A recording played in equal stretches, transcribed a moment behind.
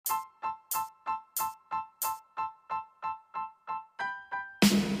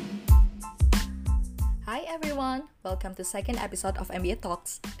everyone, welcome to second episode of MBA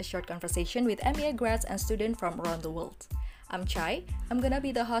Talks, a short conversation with MBA grads and students from around the world. I'm Chai, I'm gonna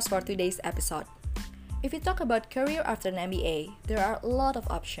be the host for today's episode. If you talk about career after an MBA, there are a lot of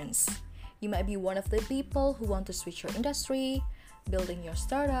options. You might be one of the people who want to switch your industry, building your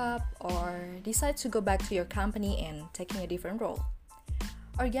startup, or decide to go back to your company and taking a different role.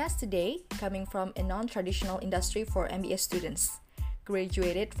 Our guest today, coming from a non-traditional industry for MBA students,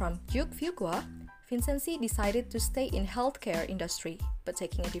 graduated from Duke Fuqua, Vincency decided to stay in healthcare industry, but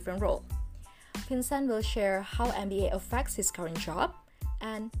taking a different role. Vincent will share how MBA affects his current job,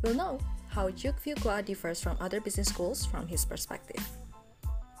 and we'll know how Duke Fuqua differs from other business schools from his perspective.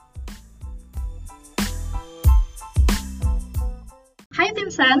 Hi,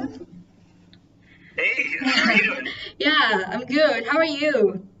 Vincent. Hey, how are you doing? Yeah, I'm good. How are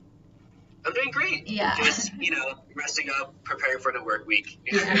you? I'm doing great. Yeah. Just, resting up, preparing for the work week.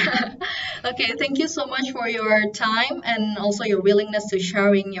 Yeah. Okay, thank you so much for your time and also your willingness to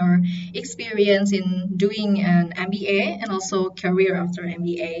sharing your experience in doing an MBA and also career after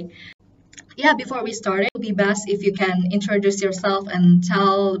MBA. Yeah, before we start, it would be best if you can introduce yourself and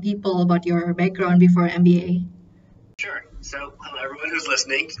tell people about your background before MBA. Sure. So, hello everyone who's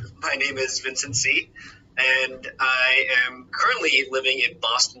listening. My name is Vincent C., and I am currently living in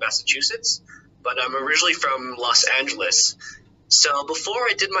Boston, Massachusetts, but I'm originally from Los Angeles. So before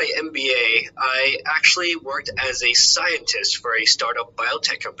I did my MBA, I actually worked as a scientist for a startup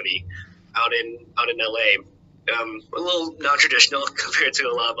biotech company out in LA. A little non-traditional compared to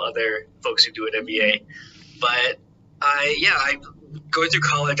a lot of other folks who do an MBA. But I going through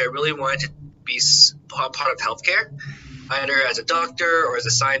college, I really wanted to be part of healthcare, either as a doctor or as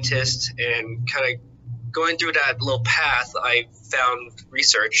a scientist, and kind of going through that little path, I found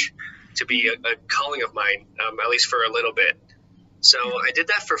research to be a calling of mine, at least for a little bit. So I did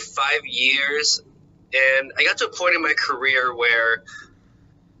that for 5 years, and I got to a point in my career where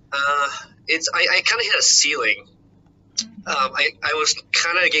I kind of hit a ceiling. I was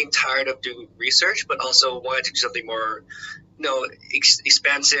kind of getting tired of doing research, but also wanted to do something more,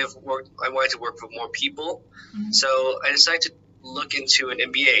 expansive. I wanted to work with more people. Mm-hmm. So I decided to look into an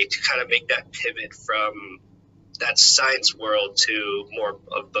MBA to kind of make that pivot from that science world to more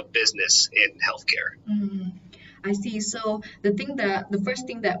of a business in healthcare. Mm-hmm. I see. So the first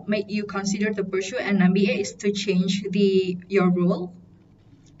thing that made you consider to pursue an MBA is to change your role,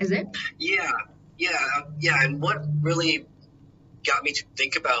 is it? Yeah. And what really got me to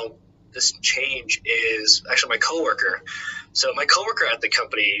think about this change is actually my coworker. So my coworker at the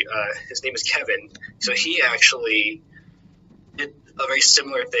company, his name is Kevin. So he actually did a very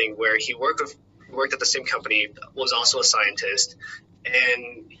similar thing where he worked at the same company, was also a scientist,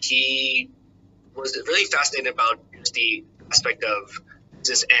 and he was really fascinated about the aspect of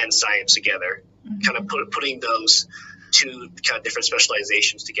business and science together, mm-hmm. kind of putting those two kind of different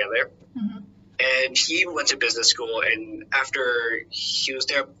specializations together. Mm-hmm. And he went to business school, and after he was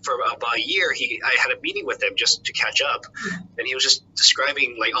there for about a year, I had a meeting with him just to catch up, and he was just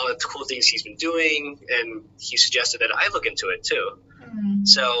describing like all the cool things he's been doing, and he suggested that I look into it too. Mm-hmm.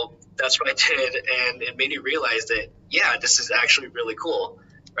 So that's what I did, and it made me realize that, yeah, this is actually really cool,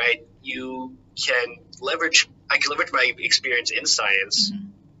 right? I can leverage my experience in science, mm-hmm.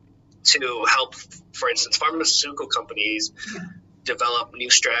 to help, for instance, pharmaceutical companies develop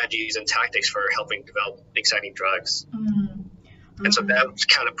new strategies and tactics for helping develop exciting drugs. Mm-hmm. And so that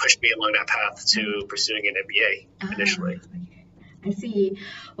kind of pushed me along that path to pursuing an MBA initially. Okay. I see.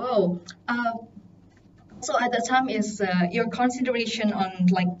 Wow. So at the time is your consideration on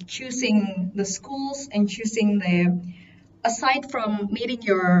like choosing the schools and choosing aside from meeting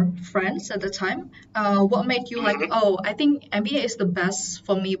your friends at the time, what made you like, I think MBA is the best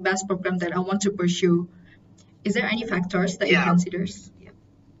for me, best program that I want to pursue? Is there any factors that you consider?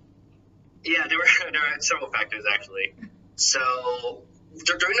 Yeah, there are several factors actually. So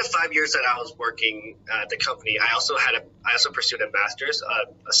during the 5 years that I was working at the company, I also pursued a master's,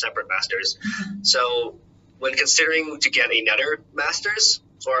 a separate master's. Mm-hmm. So when considering to get another master's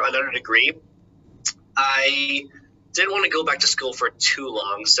or another degree, I didn't want to go back to school for too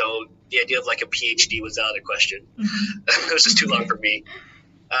long. So the idea of like a PhD was out of the question. Mm-hmm. It was just too long for me.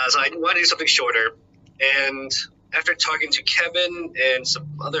 So I wanted to do something shorter. And after talking to Kevin and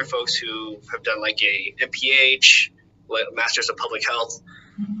some other folks who have done like a MPH, like Masters of Public Health,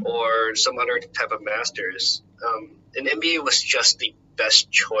 mm-hmm. or some other type of masters, an MBA was just the best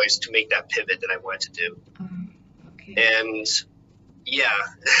choice to make that pivot that I wanted to do. Okay. And yeah.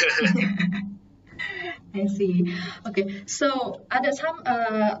 I see. Okay. So at the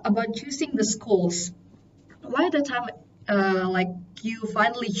time about choosing the schools, why at the time like you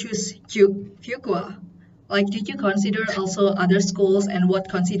finally choose Duke Fuqua? Like, did you consider also other schools, and what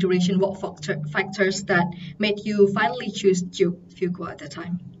consideration, what factors that made you finally choose Duke Fuqua at the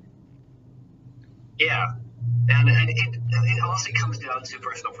time? Yeah, and it also comes down to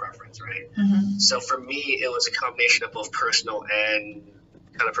personal preference, right? So for me, it was a combination of both personal and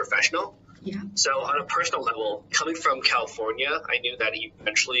kind of professional. Yeah. So on a personal level, coming from California, I knew that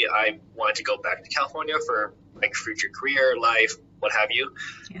eventually I wanted to go back to California for like future career, life, what have you.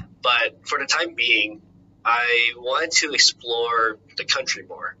 Yeah. But for the time being, I wanted to explore the country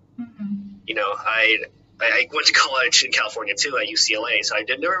more. You know, I went to college in California too at UCLA, so I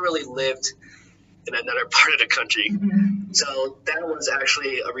never really lived in another part of the country. So that was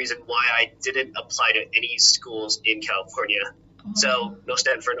actually a reason why I didn't apply to any schools in California. So no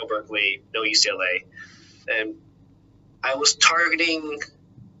Stanford, no Berkeley, no UCLA. And I was targeting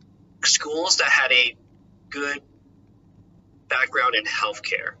schools that had a good background in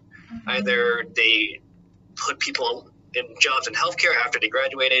healthcare. Either they put people in jobs in healthcare after they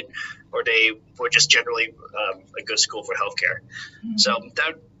graduated, or they were just generally a good school for healthcare. So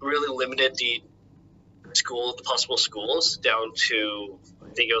that really limited the possible schools down to,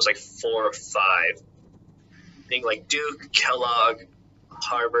 I think it was like 4 or 5. I think like Duke, Kellogg,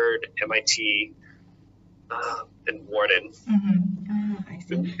 Harvard, MIT, and Wharton. I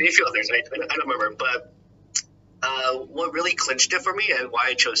see. A few others, I don't remember. But what really clinched it for me and why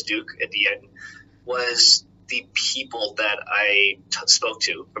I chose Duke at the end was the people that I spoke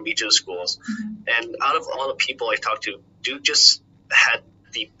to from each of the schools. And out of all the people I talked to, Duke just had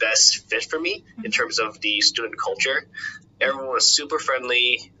the best fit for me in terms of the student culture. Everyone was super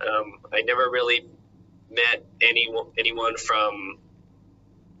friendly. I never really met anyone from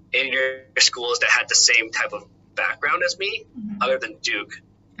any other schools that had the same type of background as me, other than Duke.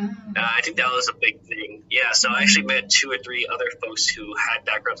 I think that was a big thing. Yeah, so I actually met 2 or 3 other folks who had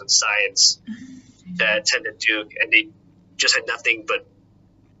backgrounds in science that attended Duke, and they just had nothing but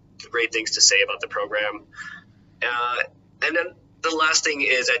great things to say about the program. And then the last thing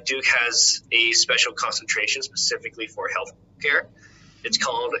is that Duke has a special concentration specifically for healthcare. It's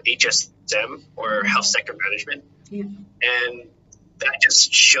called HSM, or Health Sector Management. Yeah. And that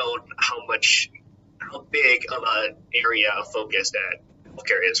just showed how big of an area of focus that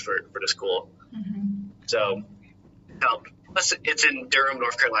healthcare is for the school. So plus it's in Durham,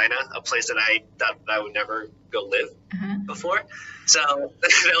 North Carolina, a place that I thought I would never go live before. So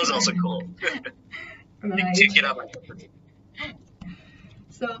that was also cool. Right. To get out my comfort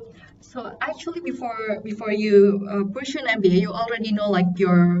zone. So actually, before you pursue an MBA, you already know like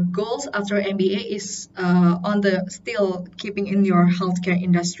your goals after MBA is still keeping in your healthcare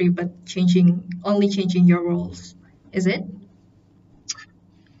industry, but only changing your roles. Is it?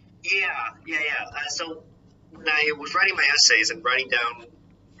 Yeah. So when I was writing my essays and writing down,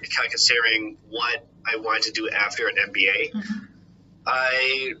 kind of considering what I wanted to do after an MBA,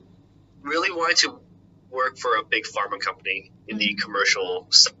 I really wanted to work for a big pharma company in the commercial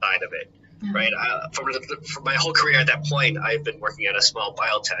side of it, right? For my whole career at that point, I've been working at a small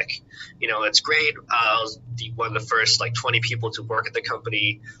biotech. You know, it's great. I was one of the first 20 people to work at the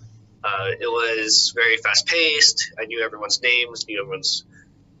company. It was very fast paced. I knew everyone's names, knew everyone's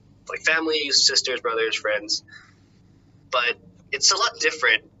families, sisters, brothers, friends. But it's a lot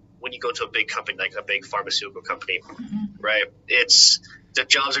different when you go to a big company, like a big pharmaceutical company, right? The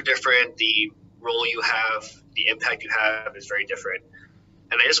jobs are different. The role you have, the impact you have is very different.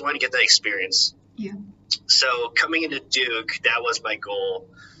 And I just wanted to get that experience. Yeah. So coming into Duke, that was my goal,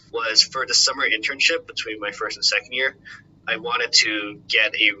 was for the summer internship between my first and second year, I wanted to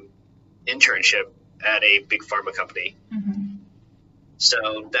get a internship at a big pharma company.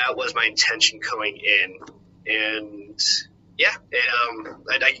 So that was my intention going in. And yeah,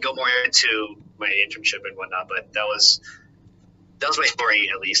 I can go more into my internship and whatnot, but that was my story,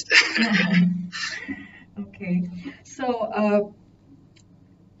 at least. Okay. So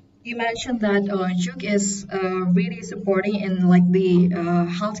you mentioned that Duke is really supporting in the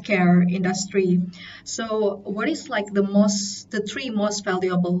healthcare industry. So what is the 3 most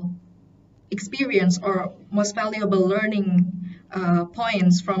valuable experience or most valuable learning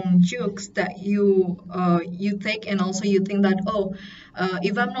points from Duke that you take, and also you think that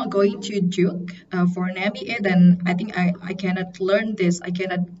if I'm not going to Duke for an MBA, then I think I cannot learn this, I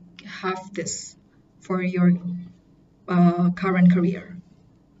cannot have this for your current career.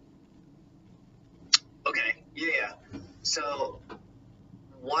 Okay, yeah. So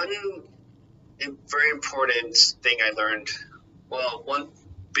one very important thing I learned, one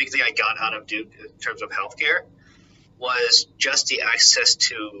big thing I got out of Duke in terms of healthcare was just the access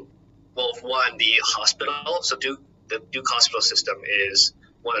to, the hospital. So the Duke hospital system is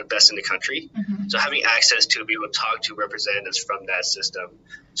one of the best in the country. So having access to be able to talk to representatives from that system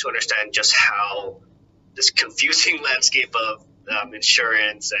to understand just how this confusing landscape of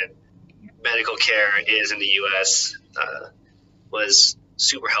insurance and medical care is in the U.S. Was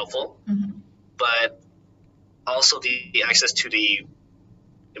super helpful. But also the access to the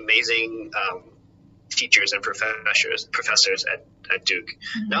amazing teachers and professors at Duke,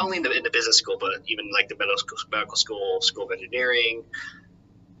 not only in the business school, but even like the medical school, School of Engineering,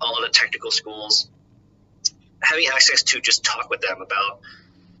 all of the technical schools, having access to just talk with them about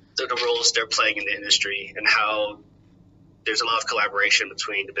the roles they're playing in the industry and how there's a lot of collaboration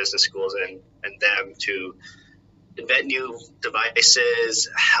between the business schools and them to invent new devices,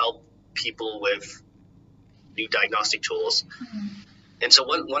 help people with new diagnostic tools. And so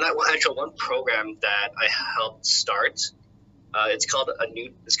one program that I helped start, it's called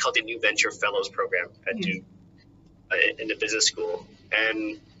the New Venture Fellows Program at Duke in the business school.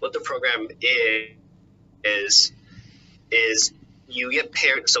 And what the program is you get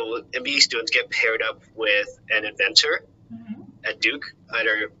paired. So MBA students get paired up with an inventor at Duke,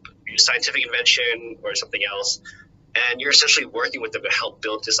 either scientific invention or something else, and you're essentially working with them to help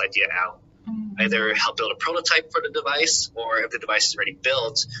build this idea out. Either help build a prototype for the device, or if the device is already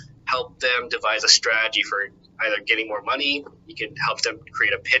built, help them devise a strategy for either getting more money. You can help them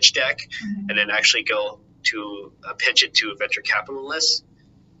create a pitch deck and then actually go to pitch it to venture capitalists.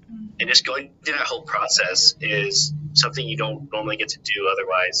 And just going through that whole process is something you don't normally get to do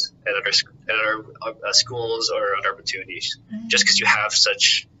otherwise at other schools or other opportunities, just because you have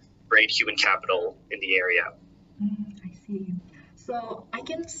such great human capital in the area. I see. So I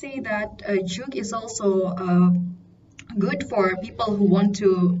can say that Duke is also good for people who want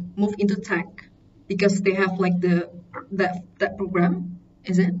to move into tech because they have like that program,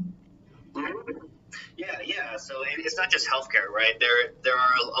 is it? Yeah. So it's not just healthcare, right? There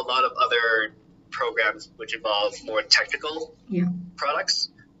are a lot of other programs which involve more technical products.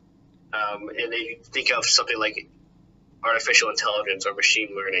 And then you think of something like artificial intelligence or machine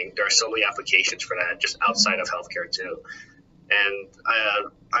learning. There are so many applications for that just outside of healthcare too. And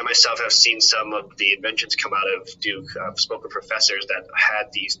I myself have seen some of the inventions come out of Duke. I've spoken with professors that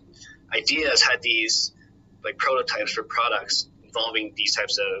had these ideas, had these like prototypes for products involving these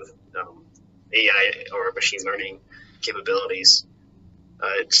types of AI or machine learning capabilities.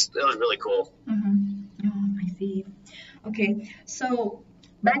 It was really cool. Oh, I see. Okay, so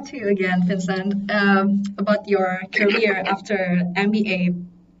back to you again, Vincent, about your career after MBA.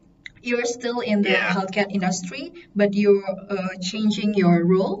 You're still in the healthcare industry, but you're changing your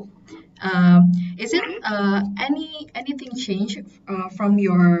role. Is it anything change from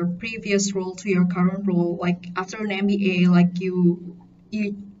your previous role to your current role? Like after an MBA, like you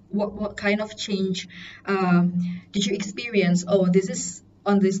what kind of change did you experience? Oh, this is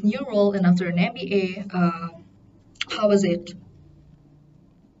on this new role, and after an MBA, how was it?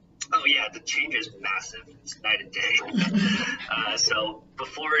 Oh yeah, the change is massive. It's night and day. So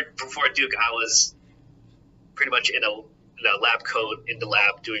before Duke, I was pretty much in a lab coat in the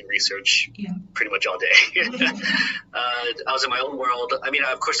lab doing research pretty much all day. I was in my own world. I mean,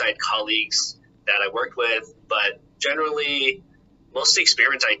 of course, I had colleagues that I worked with, but generally, most of the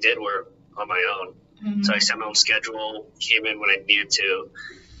experiments I did were on my own. So I set my own schedule, came in when I needed to.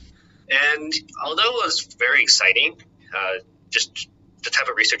 And although it was very exciting, just the type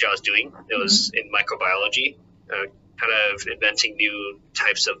of research I was doing, it was in microbiology, kind of inventing new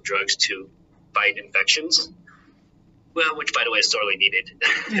types of drugs to fight infections, well, which, by the way, is sorely needed.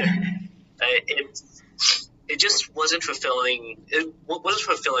 It just wasn't fulfilling. It wasn't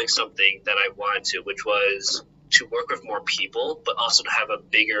fulfilling something that I wanted to, which was to work with more people, but also to have a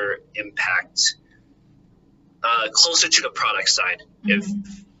bigger impact closer to the product side, if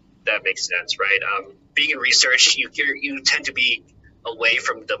that makes sense, right? Being in research, you tend to be away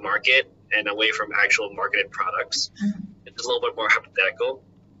from the market and away from actual marketed products. It's a little bit more hypothetical.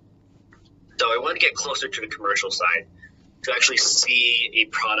 So I want to get closer to the commercial side to actually see a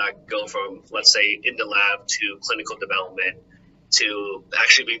product go from, let's say, in the lab to clinical development to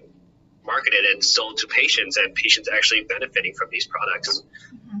actually be marketed and sold to patients, and patients actually benefiting from these products.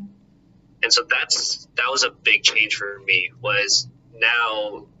 And so that was a big change for me, was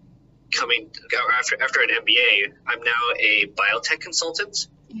now after an MBA, I'm now a biotech consultant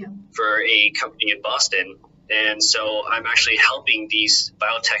for a company in Boston. And so I'm actually helping these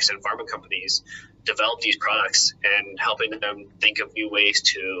biotechs and pharma companies develop these products and helping them think of new ways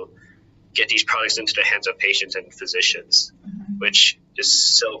to get these products into the hands of patients and physicians, which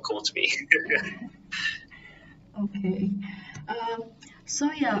is so cool to me. Okay. So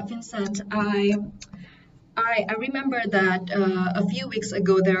yeah, Vincent, I I remember that a few weeks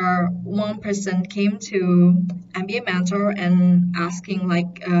ago, one person came to MBA Mentor and asking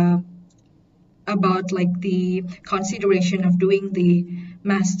about like the consideration of doing the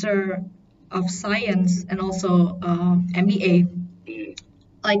Master of Science and also MBA.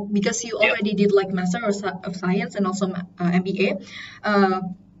 Like because you Yeah. already did like of Science and also MBA. Uh,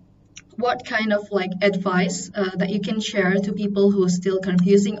 what kind of like advice that you can share to people who are still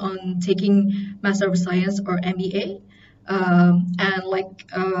confusing on taking Master of Science or MBA, and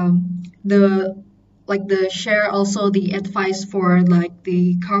the share also the advice for like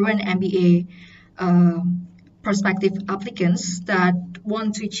the current MBA prospective applicants that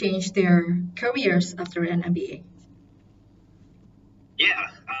want to change their careers after an MBA. Yeah.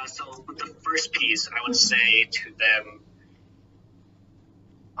 So with the first piece, I would say to them,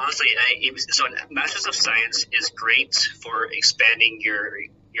 honestly, so a Master's of Science is great for expanding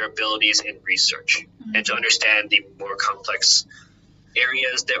your abilities in research and to understand the more complex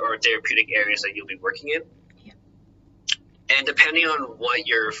areas or therapeutic areas that you'll be working in. Yeah. And depending on what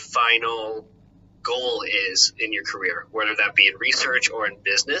your final goal is in your career, whether that be in research or in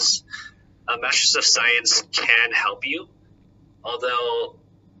business, a Master's of Science can help you. Although,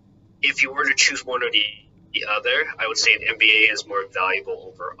 if you were to choose one or the other, I would say an MBA is more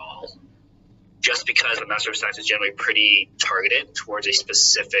valuable overall, just because a Master of Science is generally pretty targeted towards a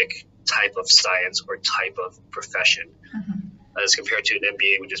specific type of science or type of profession, as compared to an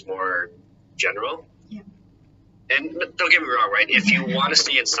MBA, which is more general. Yeah. And don't get me wrong, right? If you want to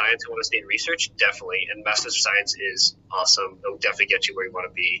stay in science, you want to stay in research, definitely. And Master's of Science is awesome. It'll definitely get you where you want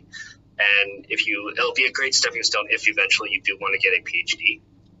to be. And it'll be a great stepping stone if eventually you do want to get a PhD.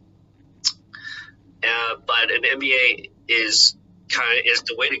 But an MBA is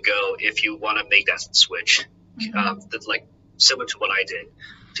the way to go if you want to make that switch. Like similar to what I did,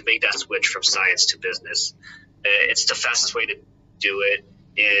 to make that switch from science to business. It's the fastest way to do it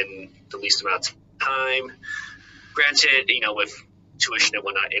in the least amount of time. Granted, with tuition and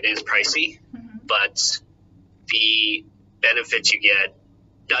whatnot, it is pricey, but the benefits you get,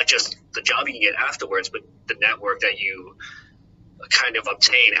 not just the job you can get afterwards, but the network that you kind of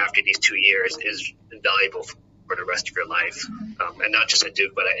obtain after these 2 years is invaluable for the rest of your life. And not just at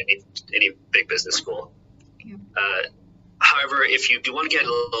Duke, but at any big business school. Yeah. However, if you do want to get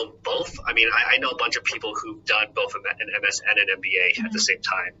a little both, I mean, I know a bunch of people who've done both an MS and an MBA at the same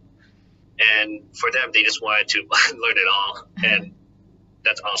time. And for them, they just wanted to learn it all. And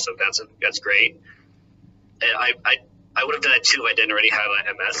that's awesome. That's great. And I would have done it too if I didn't already have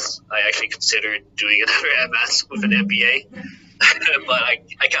an MS. I actually considered doing another MS with an MBA. But I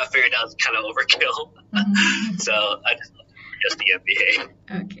kind of figured out it's kind of overkill. So I just the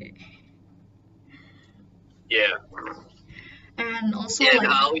MBA. Okay. Yeah. And also,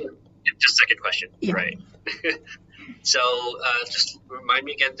 just second question, yeah. Right? So just remind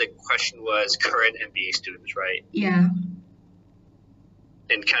me again. The question was current MBA students, right? Yeah.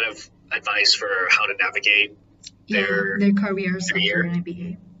 And kind of advice for how to navigate their careers career. after an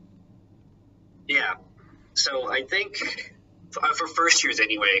MBA. Yeah. So I think for first years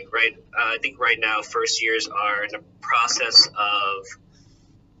anyway, right? I think right now first years are in the process of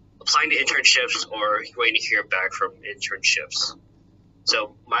applying to internships or waiting to hear back from internships.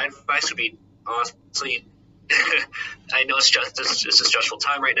 So my advice would be, honestly, I know it's a stressful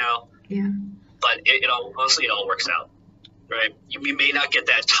time right now. Yeah. But it all works out, right? You may not get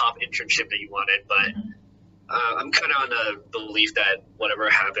that top internship that you wanted, but I'm kind of on the belief that whatever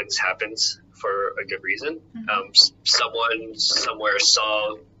happens for a good reason. Someone somewhere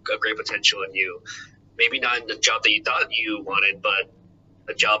saw a great potential in you. Maybe not in the job that you thought you wanted, but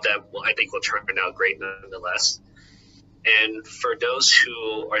a job that I think will turn out great nonetheless. And for those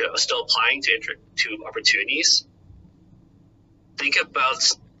who are still applying to opportunities, think about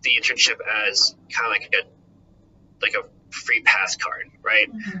the internship as kind of like a free pass card, right?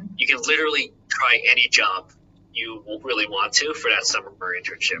 You can literally try any job you really want to for that summer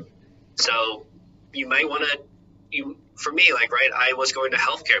internship. So you might want to, for me, I was going to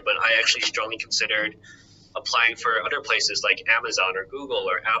healthcare, but I actually strongly considered applying for other places like Amazon or Google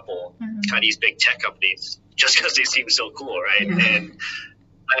or Apple, kind of these big tech companies, just because they seem so cool, right? Yeah. And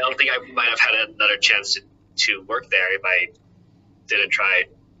I don't think I might have had another chance to work there if I didn't try.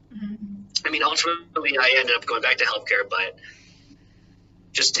 I mean, ultimately, I ended up going back to healthcare, but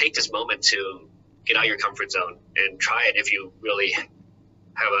just take this moment to get out of your comfort zone and try it if you really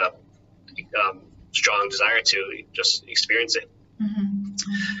have a strong desire to just experience it.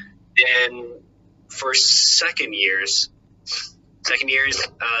 And for second years,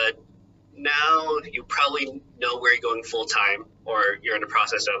 now you probably know where you're going full time, or you're in the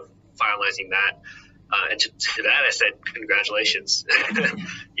process of finalizing that. And to that, I said, congratulations.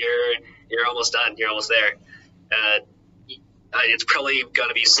 You're almost done. You're almost there. It's probably going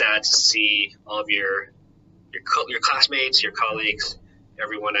to be sad to see all of your classmates, your colleagues,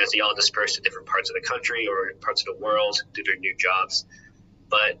 everyone as they all disperse to different parts of the country or parts of the world to their new jobs.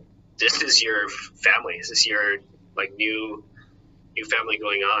 But this is your family. This is your like new family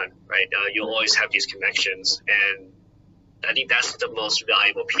going on, right? You'll always have these connections, and I think that's the most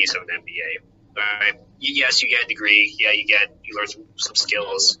valuable piece of an MBA. Right? Yes, you get a degree. Yeah, you learn some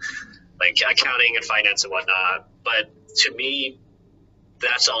skills like accounting and finance and whatnot. But to me,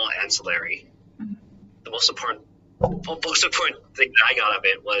 that's all ancillary. The most important thing that I got of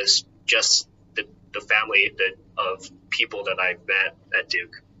it was just the family of people that I've met at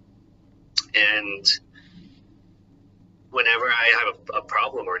Duke. And whenever I have a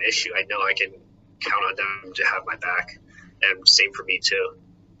problem or an issue, I know I can count on them to have my back, and same for me too.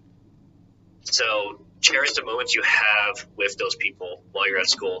 So cherish the moments you have with those people while you're at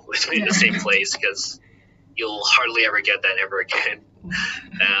school in the same place, because you'll hardly ever get that ever again.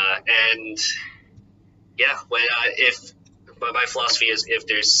 And yeah, my philosophy is, if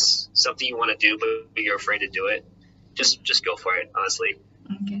there's something you want to do but you're afraid to do it, just go for it. Honestly,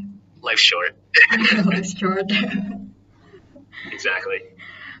 Okay. life's short. Life's short. Exactly.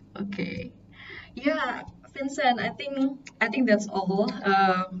 Okay. Yeah, Vincent, I think that's all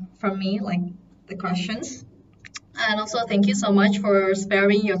from me, like the questions. And also, thank you so much for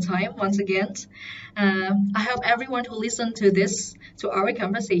sparing your time once again. I hope everyone who listened to our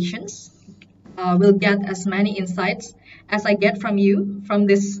conversations, will get as many insights as I get from you from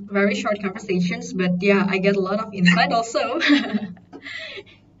this very short conversations. But yeah, I get a lot of insight also.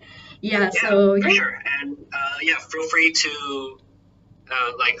 Yeah, so For yeah. sure. And feel free to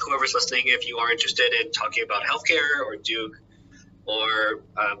like whoever's listening, if you are interested in talking about healthcare or Duke or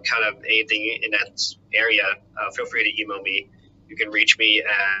kind of anything in that area, feel free to email me. You can reach me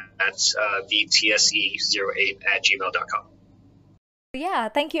at vtse08@gmail.com. Yeah,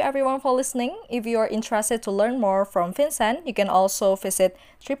 thank you everyone for listening. If you are interested to learn more from Vincent, you can also visit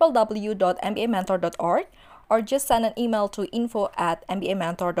www.mbamentor.org or just send an email to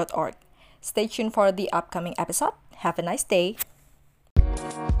info@mbamentor.org. Stay tuned for the upcoming episode. Have a nice day.